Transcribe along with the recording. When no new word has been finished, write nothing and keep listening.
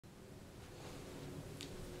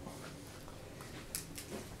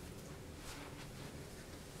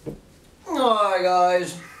Alright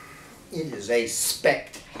guys, it is a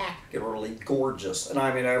spectacularly gorgeous, and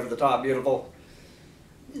I mean over the top beautiful,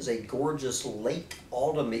 it is a gorgeous late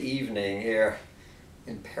autumn evening here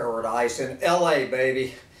in paradise in LA,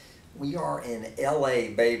 baby. We are in LA,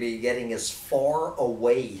 baby, getting as far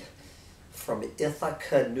away from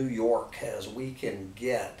Ithaca, New York as we can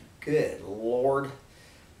get. Good Lord.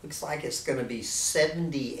 Looks like it's going to be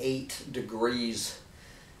 78 degrees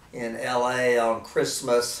in LA on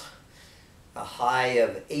Christmas. A high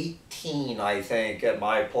of 18, I think, at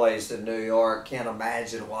my place in New York. Can't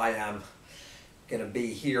imagine why I'm going to be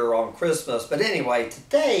here on Christmas. But anyway,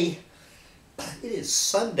 today, it is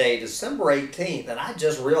Sunday, December 18th, and I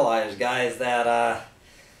just realized, guys, that,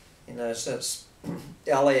 since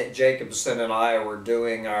Elliot Jacobson and I were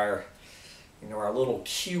doing our, our little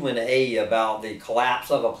Q&A about the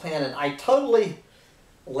collapse of a planet, I totally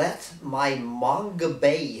let my Manga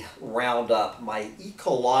Bay Roundup, my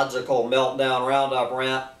ecological meltdown roundup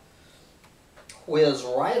rant, whiz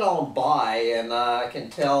right on by, and I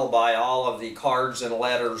can tell by all of the cards and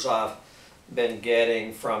letters I've been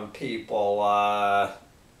getting from people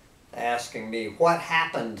asking me what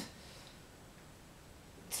happened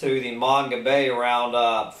to the Manga Bay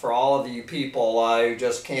Roundup. For all of you people who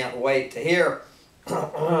just can't wait to hear.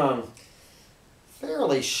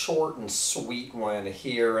 Fairly short and sweet one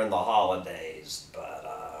here in the holidays,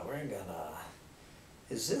 but we're gonna,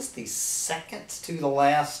 is this the second to the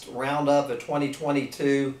last roundup of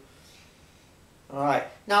 2022? All right,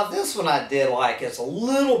 now this one I did like. It's a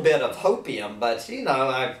little bit of hopium, but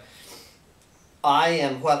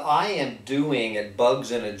what I am doing at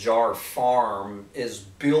Bugs in a Jar Farm is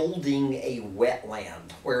building a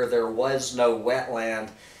wetland where there was no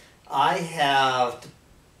wetland. I have,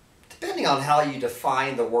 depending on how you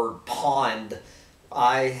define the word pond,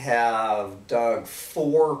 I have dug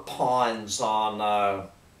 4 ponds on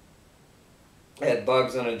at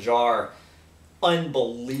Bugs in a Jar.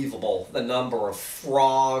 Unbelievable, the number of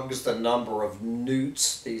frogs, the number of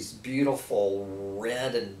newts, these beautiful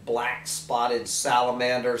red and black spotted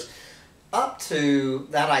salamanders. Up to,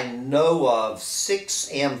 that I know of,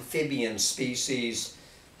 6 amphibian species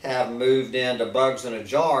have moved into Bugs in a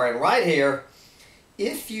Jar. And right here,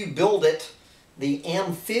 if you build it, the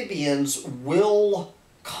amphibians will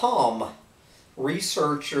come.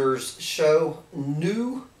 Researchers show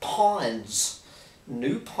new ponds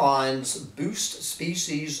boost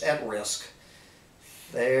species at risk.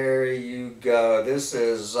 There you go. This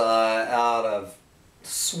is out of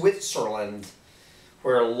Switzerland,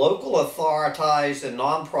 where local authorities and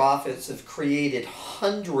nonprofits have created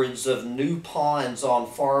hundreds of new ponds on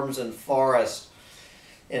farms and forests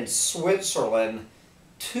in Switzerland.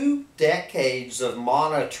 2 decades of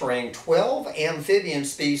monitoring 12 amphibian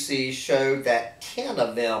species showed that 10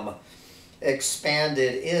 of them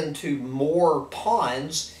expanded into more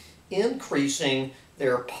ponds, increasing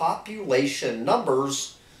their population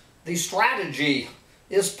numbers. The strategy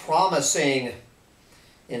is promising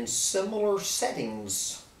in similar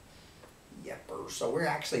settings. Yepper. So we're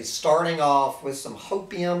actually starting off with some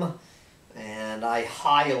hopium, and I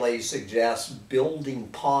highly suggest building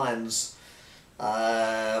ponds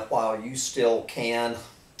while you still can.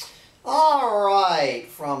 All right,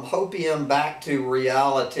 from hopium back to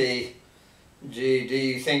reality. Gee, do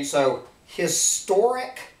you think so?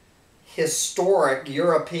 Historic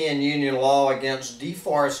European Union law against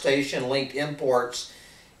deforestation-linked imports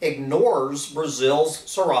ignores Brazil's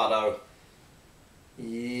Cerrado.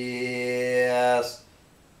 Yes.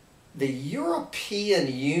 The European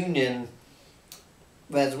Union,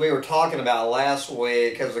 as we were talking about last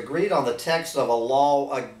week, has agreed on the text of a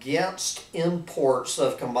law against imports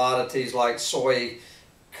of commodities like soy,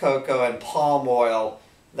 cocoa, and palm oil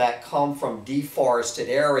that come from deforested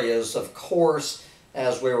areas. Of course,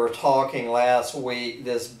 as we were talking last week,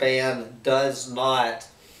 this ban does not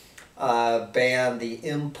ban the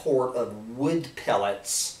import of wood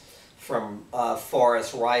pellets from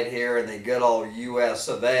forests right here in the good old US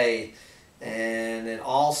of A. And it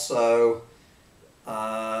also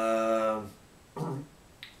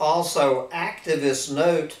activists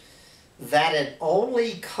note that it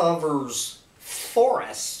only covers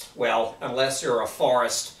forest. Well, unless you're a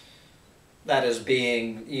forest that is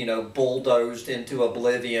being, bulldozed into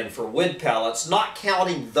oblivion for wood pellets, not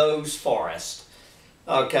counting those forests.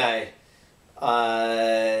 Okay.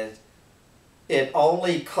 It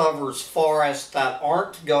only covers forests that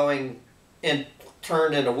aren't going and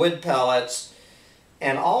turned into wood pellets,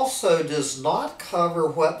 and also does not cover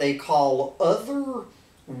what they call other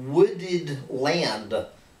wooded land.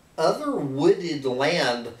 Other wooded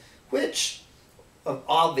land, which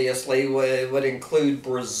obviously would include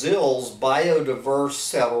Brazil's biodiverse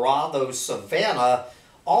Cerrado savanna,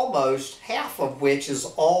 almost half of which has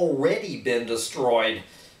already been destroyed,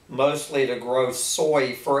 mostly to grow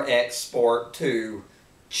soy for export to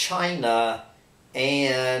China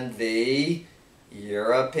and the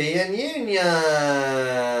European Union.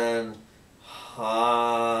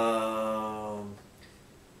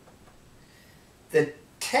 The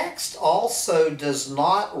text also does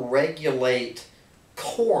not regulate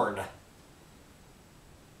corn.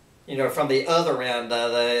 You know, from the other end,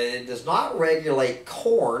 it does not regulate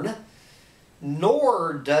corn,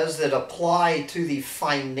 nor does it apply to the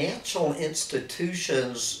financial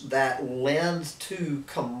institutions that lend to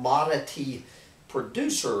commodity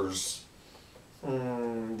producers.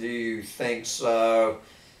 Do you think so?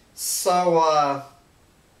 So,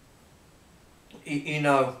 you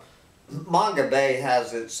know, Manga Bay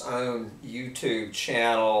has its own YouTube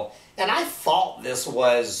channel, and I thought this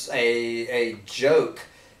was a joke,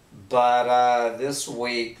 but this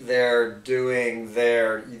week they're doing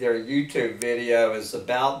their YouTube video is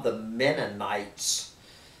about the Mennonites.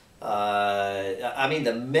 I mean,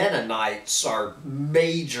 the Mennonites are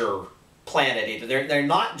major planet eaters. They're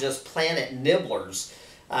not just planet nibblers.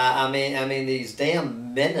 I mean these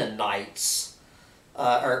damn Mennonites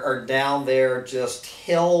are down there just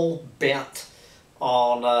hell-bent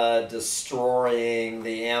on destroying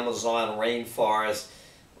the Amazon rainforest.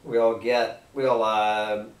 We'll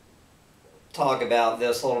talk about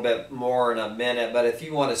this a little bit more in a minute, but if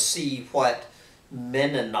you want to see what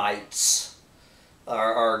Mennonites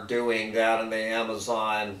are doing down in the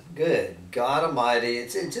Amazon, good God Almighty,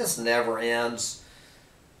 it just never ends.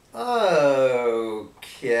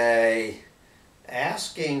 Okay,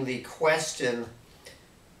 asking the question,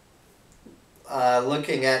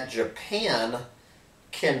 looking at Japan,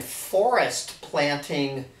 can forest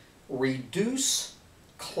planting reduce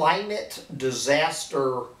climate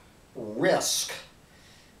disaster risk?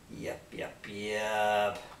 Yep.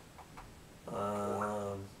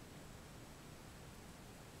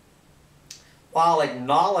 While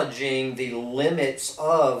acknowledging the limits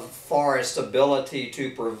of forest ability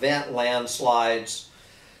to prevent landslides,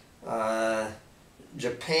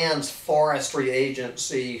 Japan's forestry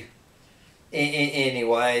agency,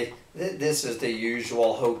 anyway, this is the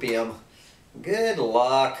usual hopium. Good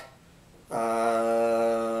luck.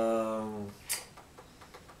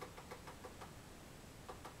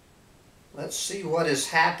 Let's see what is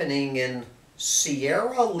happening in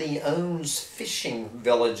Sierra Leone's fishing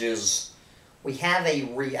villages. We have a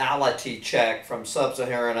reality check from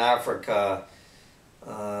Sub-Saharan Africa.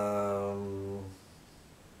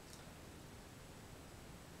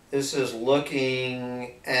 This is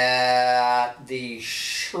looking at the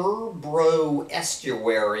Sherbro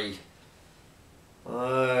estuary.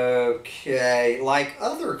 Okay, like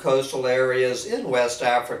other coastal areas in West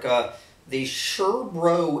Africa, the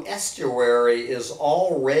Sherbro estuary is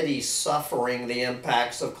already suffering the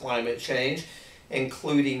impacts of climate change,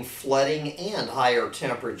 including flooding and higher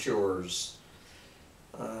temperatures.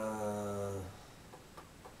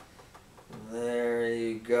 There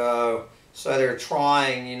you go. So they're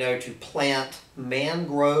trying, you know, to plant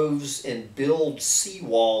mangroves and build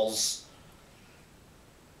seawalls.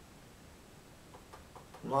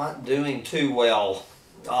 Not doing too well,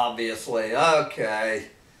 obviously. Okay.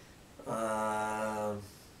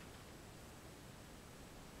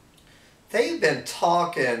 They've been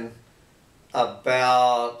talking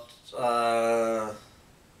about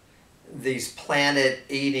this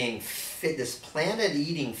planet-eating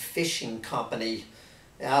fishing company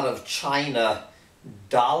out of China,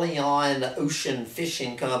 Dalian Ocean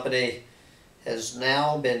Fishing Company, has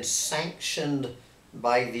now been sanctioned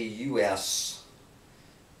by the U.S.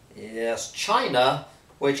 Yes, China,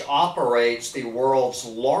 which operates the world's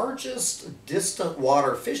largest distant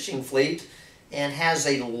water fishing fleet and has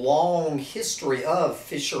a long history of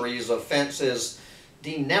fisheries offenses,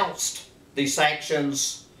 denounced the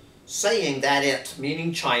sanctions, saying that it,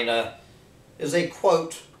 meaning China, is a,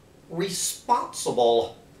 quote,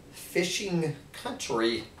 responsible fishing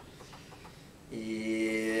country.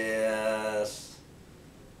 Yes.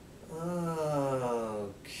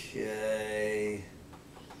 Okay.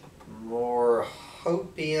 More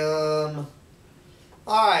hopium.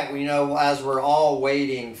 Alright, you know, as we're all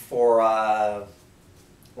waiting for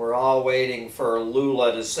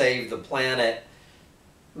Lula to save the planet,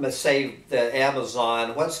 save the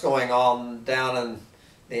Amazon. What's going on down in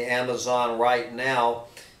the Amazon right now?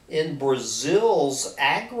 In Brazil's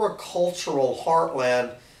agricultural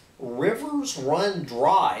heartland, rivers run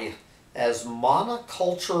dry as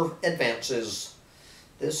monoculture advances.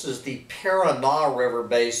 This is the Paraná River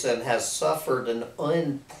Basin has suffered an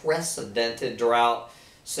unprecedented drought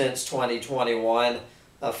since 2021,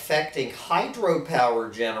 affecting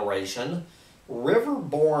hydropower generation,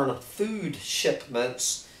 riverborne food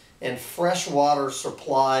shipments, and freshwater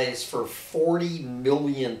supplies for 40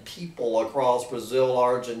 million people across Brazil,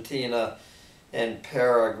 Argentina, and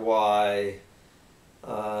Paraguay.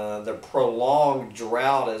 The prolonged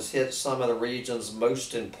drought has hit some of the region's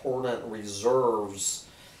most important reserves.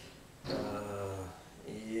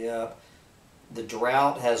 Yep. The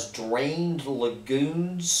drought has drained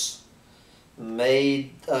lagoons,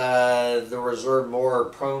 made the reserve more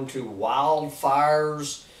prone to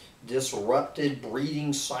wildfires, disrupted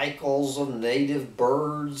breeding cycles of native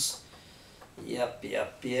birds. Yep.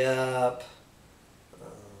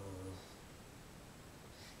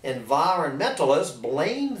 Environmentalists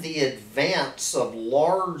blame the advance of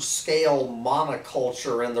large-scale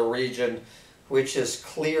monoculture in the region, which has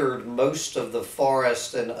cleared most of the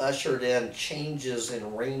forest and ushered in changes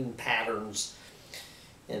in rain patterns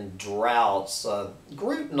and droughts.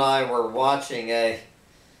 Groot and I were watching a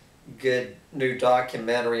good new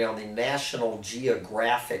documentary on the National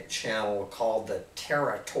Geographic channel called The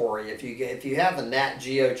Territory. If you have the Nat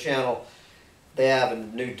Geo channel, they have a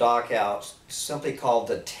new doc out simply called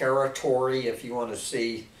The Territory if you want to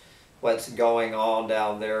see what's going on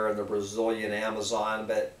down there in the Brazilian Amazon.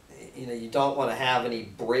 But you don't want to have any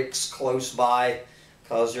bricks close by,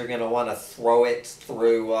 because you're going to want to throw it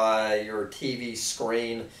through your TV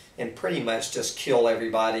screen and pretty much just kill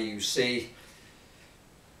everybody you see.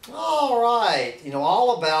 All right,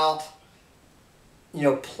 all about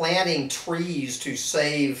planting trees to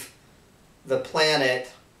save the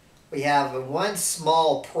planet. We have one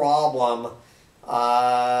small problem,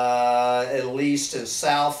 at least in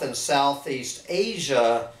South and Southeast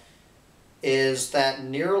Asia, is that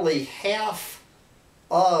nearly half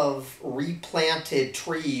of replanted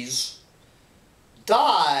trees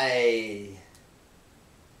die.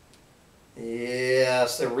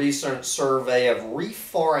 Yes, the recent survey of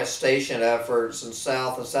reforestation efforts in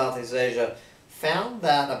South and Southeast Asia found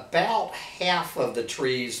that about half of the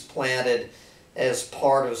trees planted as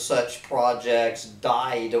part of such projects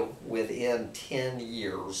died within 10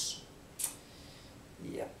 years.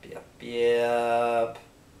 Yep.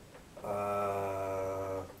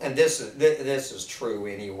 And this is true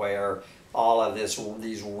anywhere. All of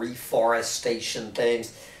these reforestation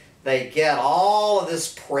things, they get all of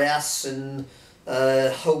this press and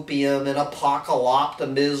hopium and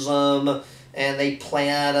apocalypticism, and they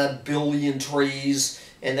plant 1 billion trees,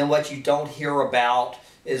 and then what you don't hear about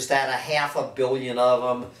is that 500 million of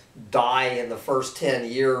them die in the first 10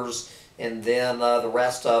 years, and then the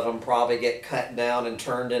rest of them probably get cut down and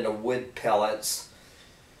turned into wood pellets.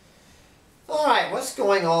 All right, what's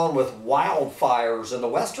going on with wildfires in the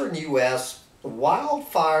western U.S.?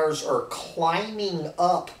 Wildfires are climbing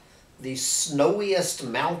up the snowiest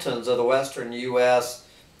mountains of the western U.S.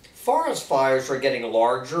 Forest fires are getting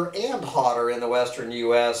larger and hotter in the western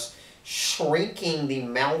U.S., shrinking the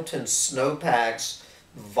mountain snowpacks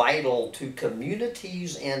vital to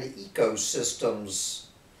communities and ecosystems.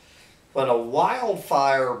 When a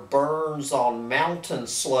wildfire burns on mountain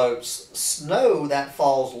slopes, snow that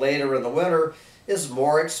falls later in the winter is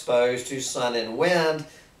more exposed to sun and wind,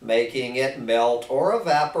 making it melt or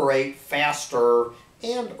evaporate faster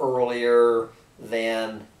and earlier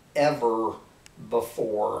than ever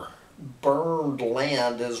before. Burned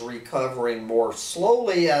land is recovering more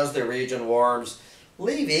slowly as the region warms,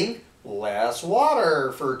 leaving less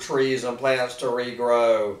water for trees and plants to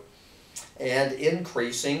regrow, and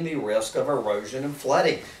increasing the risk of erosion and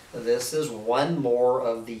flooding. This is one more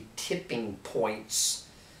of the tipping points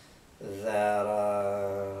that,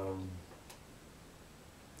 oh,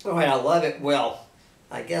 I love it. Well,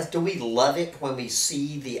 I guess, do we love it when we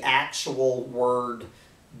see the actual word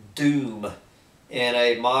doom in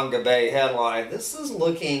a Manga Bay headline? This is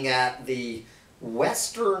looking at the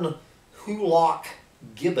western Hulak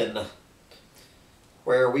gibbon,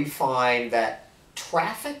 where we find that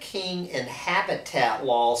trafficking and habitat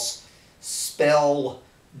loss spell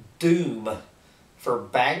doom for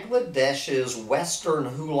Bangladesh's western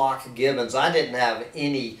Hulak gibbons. I didn't have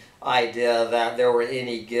any idea that there were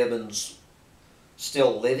any gibbons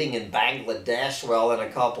still living in Bangladesh. Well, in a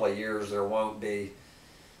couple of years there won't be.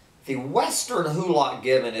 The western Hulak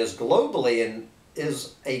gibbon is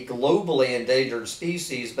a globally endangered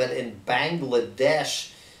species, but in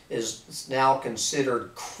Bangladesh is now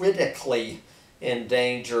considered critically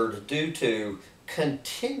endangered due to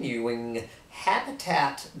continuing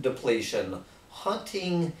habitat depletion,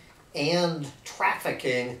 hunting, and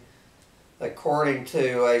trafficking. According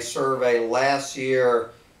to a survey last year,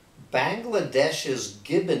 Bangladesh's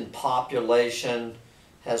gibbon population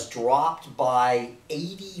has dropped by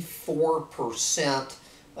 84%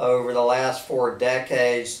 over the last 4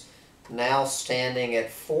 decades, now standing at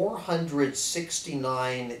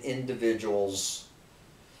 469 individuals.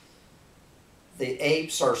 The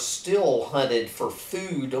apes are still hunted for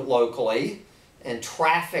food locally and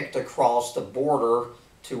trafficked across the border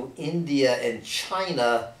to India and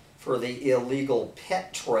China for the illegal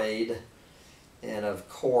pet trade. And of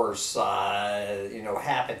course,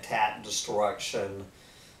 habitat destruction.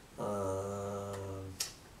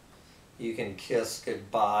 You can kiss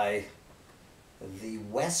goodbye the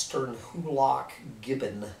western hulock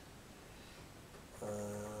gibbon.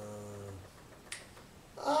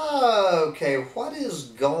 Okay, what is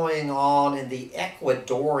going on in the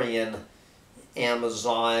Ecuadorian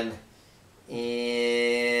Amazon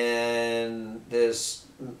in this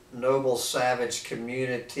noble savage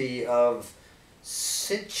community of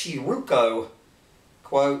Sinchiruco?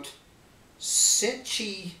 Quote,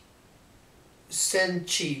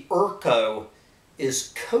 Sinchiurco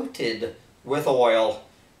is coated with oil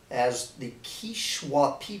as the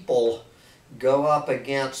Quichua people go up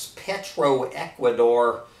against Petro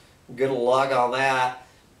Ecuador. Good luck on that.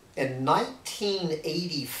 In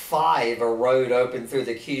 1985, a road opened through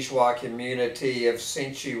the Quichua community of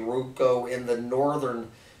Sinchiruco in the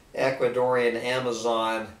northern Ecuadorian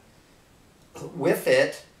Amazon. With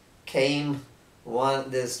it came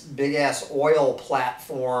this big-ass oil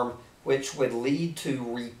platform, which would lead to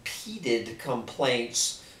repeated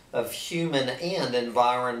complaints of human and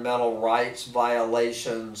environmental rights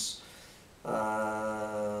violations.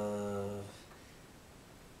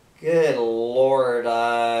 Good Lord,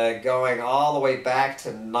 going all the way back to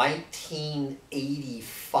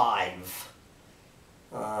 1985.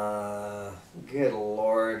 Good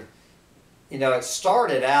Lord. You know, it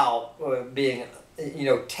started out being,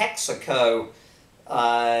 Texaco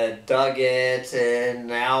dug it, and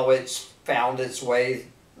now it's found its way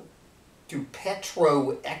to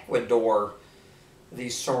Petro Ecuador. The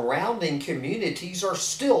surrounding communities are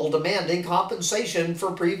still demanding compensation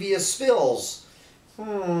for previous spills.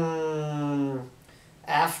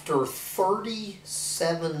 After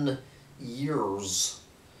 37 years,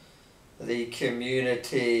 the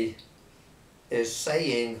community is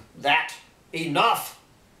saying that enough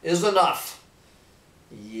is enough.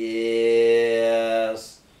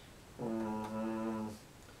 Yes.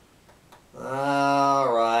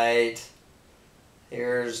 All right.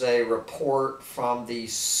 Here's a report from the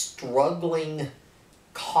struggling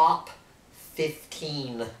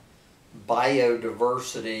COP15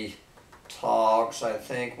 biodiversity talks. I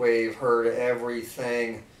think we've heard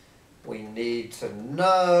everything we need to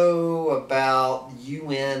know about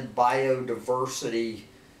UN biodiversity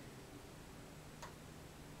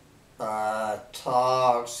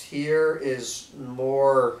talks. Here is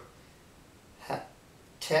more how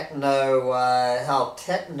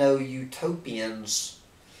techno-utopians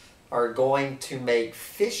are going to make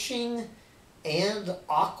fishing and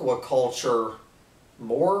aquaculture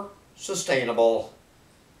more sustainable.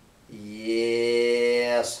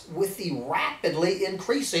 Yes, with the rapidly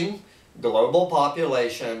increasing global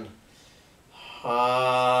population,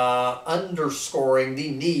 underscoring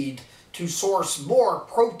the need to source more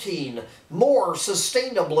protein more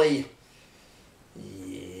sustainably.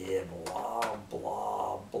 Yeah, blah,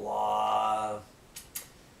 blah, blah.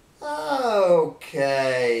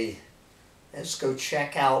 Okay. Let's go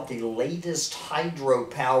check out the latest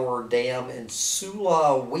hydropower dam in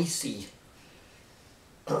Sulawesi.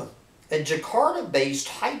 A Jakarta-based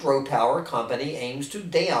hydropower company aims to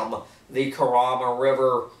dam the Karama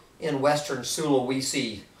River in western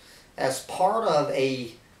Sulawesi as part of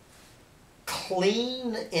a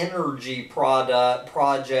clean energy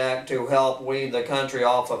project to help wean the country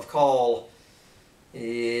off of coal.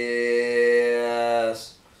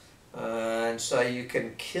 Yes. And so you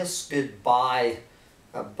can kiss goodbye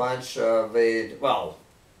a bunch of it, well,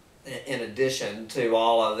 in addition to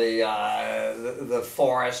all of the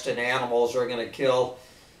forest and animals are going to kill,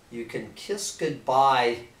 you can kiss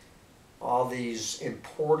goodbye all these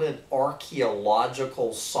important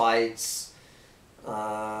archaeological sites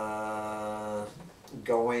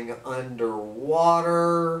going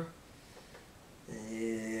underwater.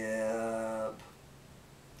 Yep.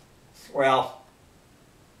 Well,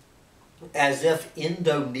 as if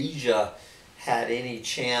Indonesia had any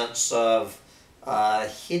chance of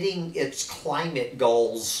hitting its climate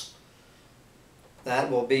goals.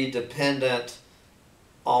 That will be dependent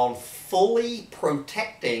on fully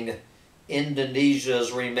protecting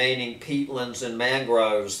Indonesia's remaining peatlands and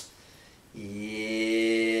mangroves. Yeah.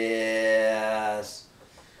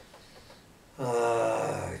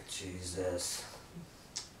 Oh, Jesus.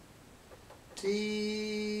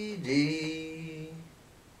 TD.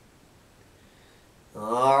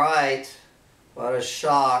 All right. What a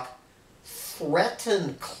shock.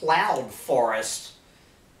 Threatened cloud forest.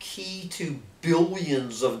 Key to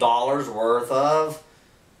billions of dollars worth of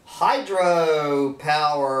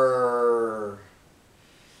hydropower.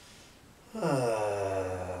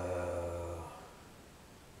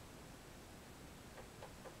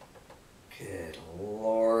 Good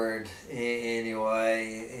Lord.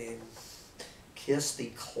 Anyway, kiss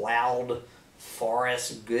the cloud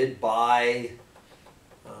forest goodbye.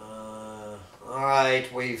 All right,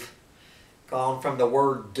 we've gone from the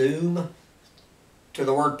word doom to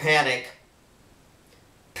the word panic.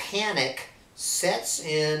 Panic sets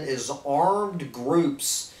in as armed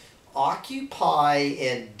groups occupy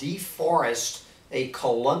and deforest a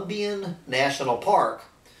Colombian national park,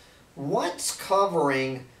 once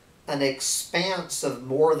covering an expanse of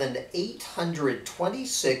more than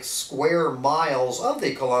 826 square miles of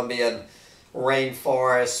the Colombian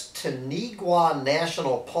rainforest. Tanigua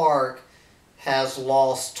National Park has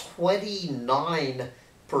lost 29%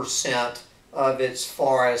 of its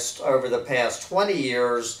forest over the past 20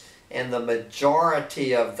 years, and the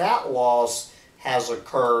majority of that loss has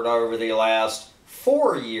occurred over the last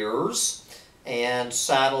 4 years, and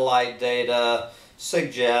satellite data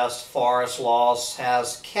suggests forest loss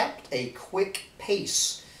has kept a quick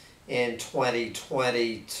pace in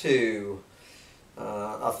 2022.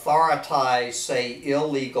 Authorities say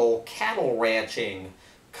illegal cattle ranching,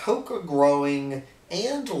 coca growing,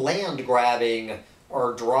 and land grabbing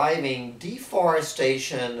are driving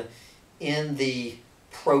deforestation in the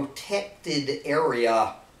protected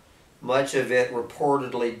area, much of it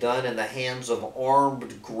reportedly done in the hands of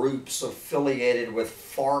armed groups affiliated with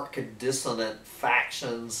FARC dissonant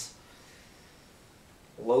factions.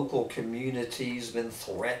 Local communities been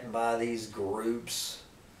threatened by these groups.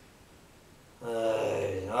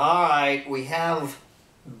 Alright, we have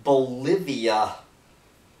Bolivia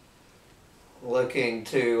looking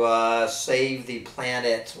to save the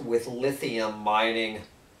planet with lithium mining.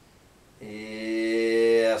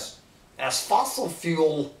 Yes. As fossil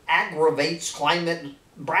fuel aggravates climate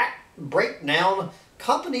breakdown,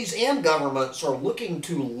 companies and governments are looking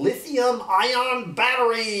to lithium-ion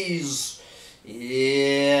batteries.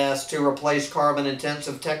 Yes, to replace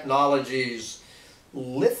carbon-intensive technologies.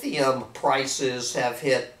 Lithium prices have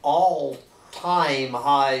hit all-time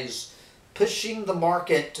highs, pushing the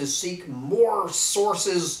market to seek more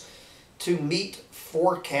sources to meet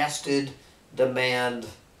forecasted demand.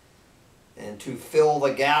 And to fill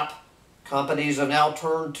the gap, companies have now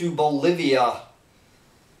turned to Bolivia,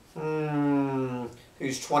 whose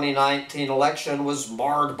 2019 election was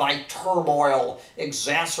marred by turmoil,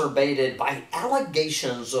 exacerbated by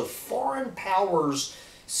allegations of foreign powers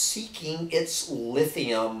seeking its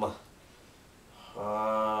lithium.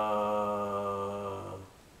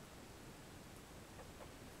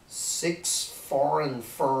 6 foreign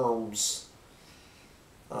firms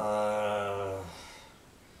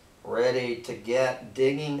ready to get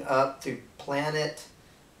digging up the planet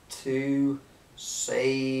to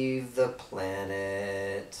save the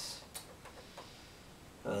planet.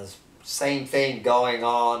 Same thing going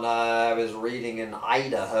on. I was reading in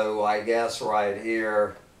Idaho, I guess, right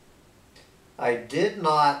here. I did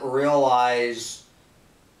not realize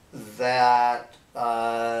that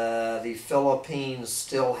the Philippines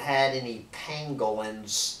still had any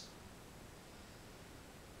pangolins.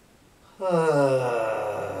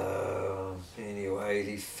 Anyway,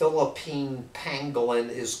 the Philippine pangolin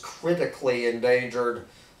is critically endangered,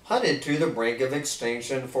 hunted to the brink of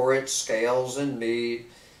extinction for its scales and meat.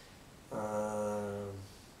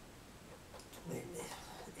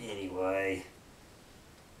 Anyway,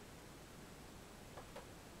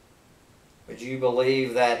 would you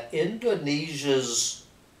believe that Indonesia's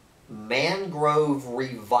mangrove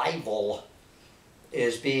revival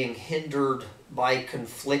is being hindered by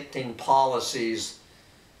conflicting policies?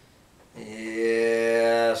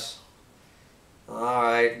 Yes.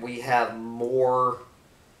 Alright, we have more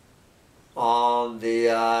on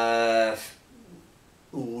the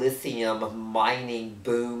lithium mining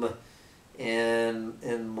boom in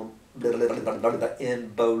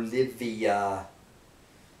Bolivia.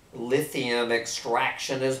 Lithium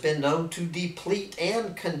extraction has been known to deplete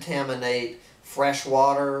and contaminate fresh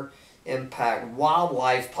water, impact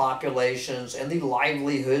wildlife populations, and the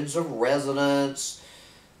livelihoods of residents.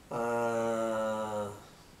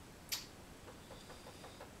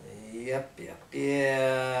 Yep.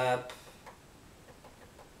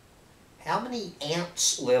 How many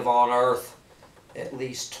ants live on Earth? At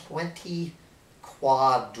least 20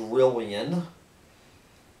 quadrillion.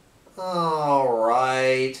 All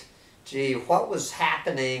right. Gee, what was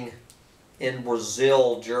happening in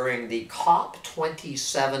Brazil during the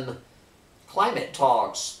COP27 climate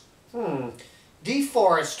talks?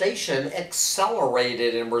 Deforestation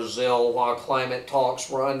accelerated in Brazil while climate talks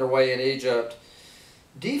were underway in Egypt.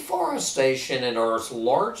 Deforestation in Earth's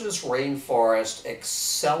largest rainforest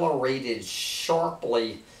accelerated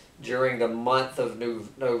sharply during the month of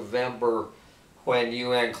November when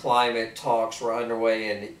UN climate talks were underway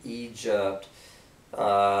in Egypt.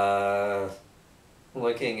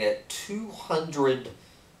 Looking at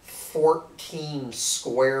 214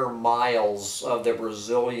 square miles of the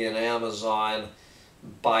Brazilian Amazon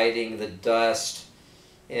biting the dust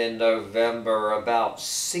in November, about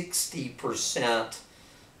 60%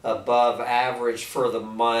 above average for the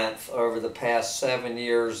month over the past 7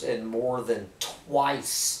 years, and more than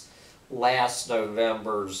twice last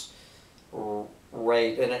November's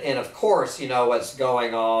rate. And of course, you know what's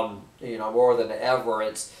going on, you know, more than ever.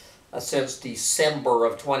 It's since December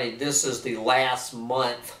of 20, this is the last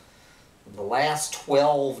month, the last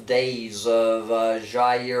 12 days of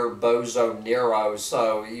Jair Bolsonaro.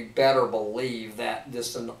 So you better believe that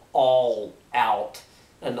this an all-out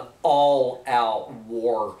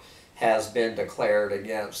war has been declared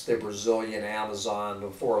against the Brazilian Amazon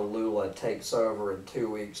before Lula takes over in 2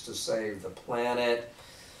 weeks to save the planet.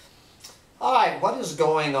 All right, what is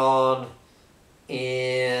going on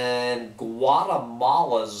in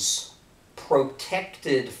Guatemala's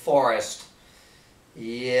protected forest?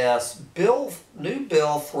 Yes, new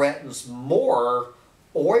bill threatens more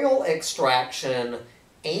oil extraction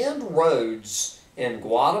and roads in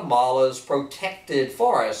Guatemala's protected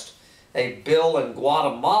forest. A bill in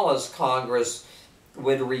Guatemala's Congress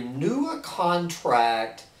would renew a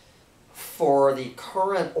contract for the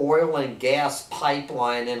current oil and gas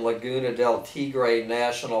pipeline in Laguna del Tigre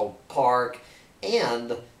National Park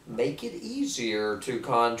and make it easier to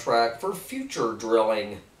contract for future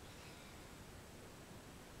drilling.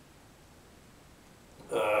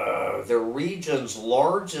 The region's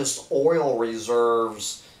largest oil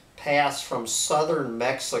reserves pass from southern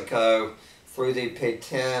Mexico through the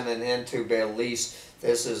Petén and into Belize.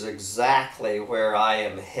 This is exactly where I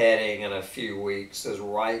am heading in a few weeks, is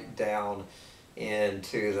right down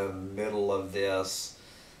into the middle of this.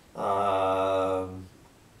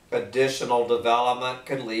 Additional development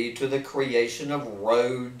could lead to the creation of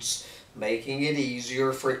roads, making it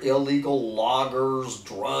easier for illegal loggers,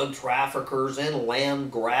 drug traffickers, and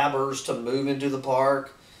land grabbers to move into the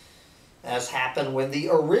park, as happened when the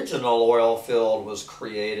original oil field was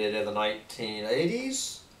created in the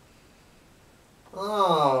 1980s.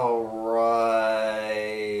 All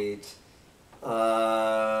right.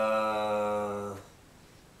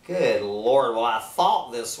 Good Lord. Well, I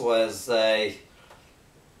thought this was a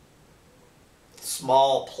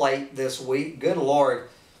small plate this week. Good Lord.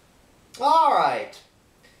 All right.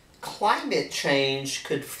 Climate change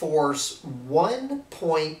could force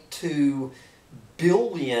 1.2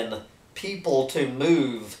 billion people to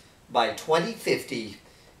move by 2050.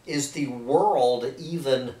 Is the world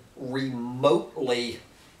even remotely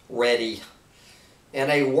ready? In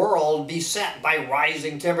a world beset by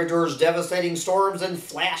rising temperatures, devastating storms, and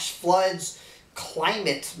flash floods,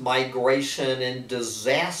 climate migration and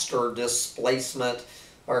disaster displacement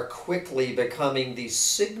are quickly becoming the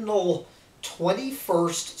signal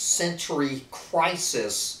 21st century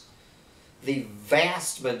crisis. The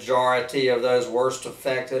vast majority of those worst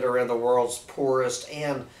affected are in the world's poorest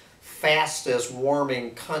and fastest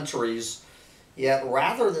warming countries. Yet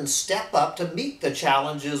rather than step up to meet the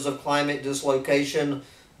challenges of climate dislocation,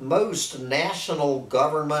 most national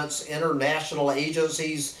governments, international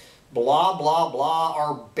agencies, blah, blah, blah,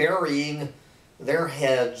 are burying their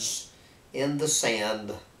heads in the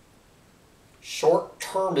sand.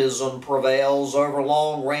 Short-termism prevails over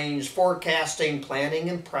long-range forecasting, planning,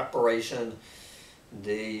 and preparation.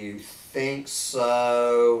 Do you think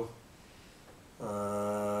so?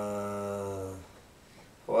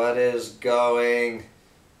 What is going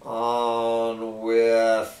on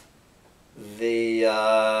with the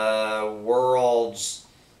world's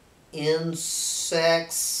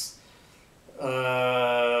insects?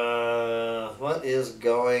 What is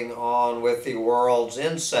going on with the world's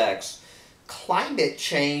insects? Climate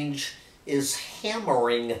change is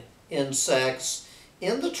hammering insects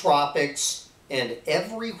in the tropics and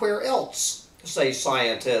everywhere else, say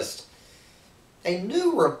scientists. A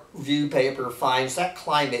new review paper finds that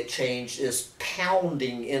climate change is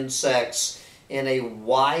pounding insects in a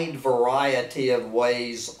wide variety of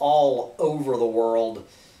ways all over the world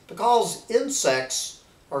because insects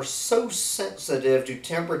are so sensitive to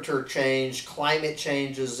temperature change, climate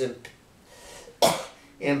changes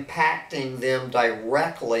impacting them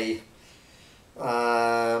directly.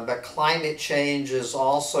 But climate change is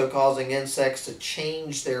also causing insects to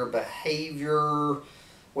change their behavior.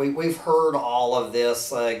 We've heard all of this.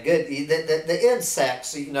 The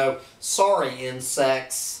insects, you know, sorry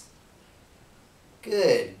insects.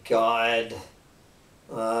 Good God.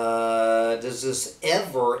 Does this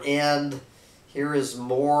ever end? Here is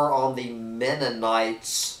more on the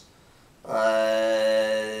Mennonites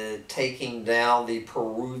taking down the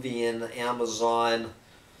Peruvian Amazon.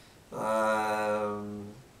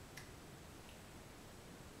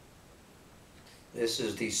 This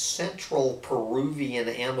is the central Peruvian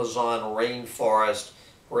Amazon rainforest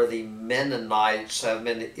where the Mennonites have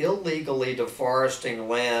been illegally deforesting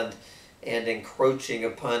land and encroaching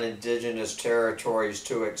upon indigenous territories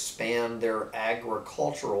to expand their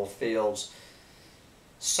agricultural fields.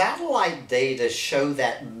 Satellite data show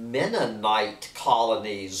that Mennonite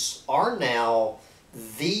colonies are now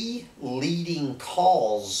the leading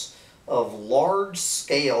cause of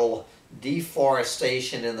large-scale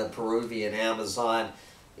deforestation in the Peruvian Amazon.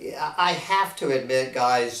 I have to admit,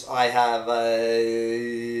 guys, I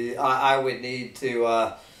would need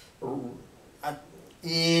to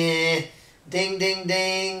ding ding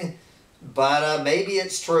ding, but maybe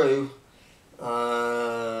it's true.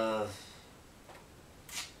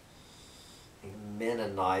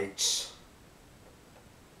 Mennonites.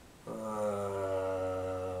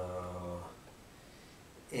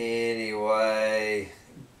 Anyway,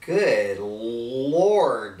 good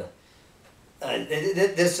Lord.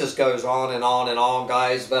 This just goes on and on and on,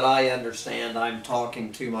 guys, but I understand I'm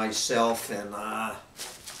talking to myself, and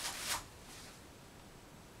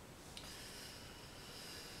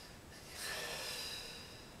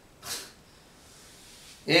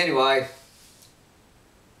anyway,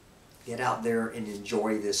 get out there and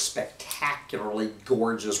enjoy this spectacularly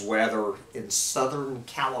gorgeous weather in Southern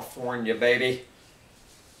California, baby.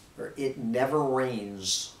 Where it never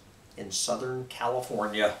rains in Southern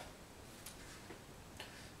California.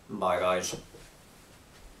 Bye, guys.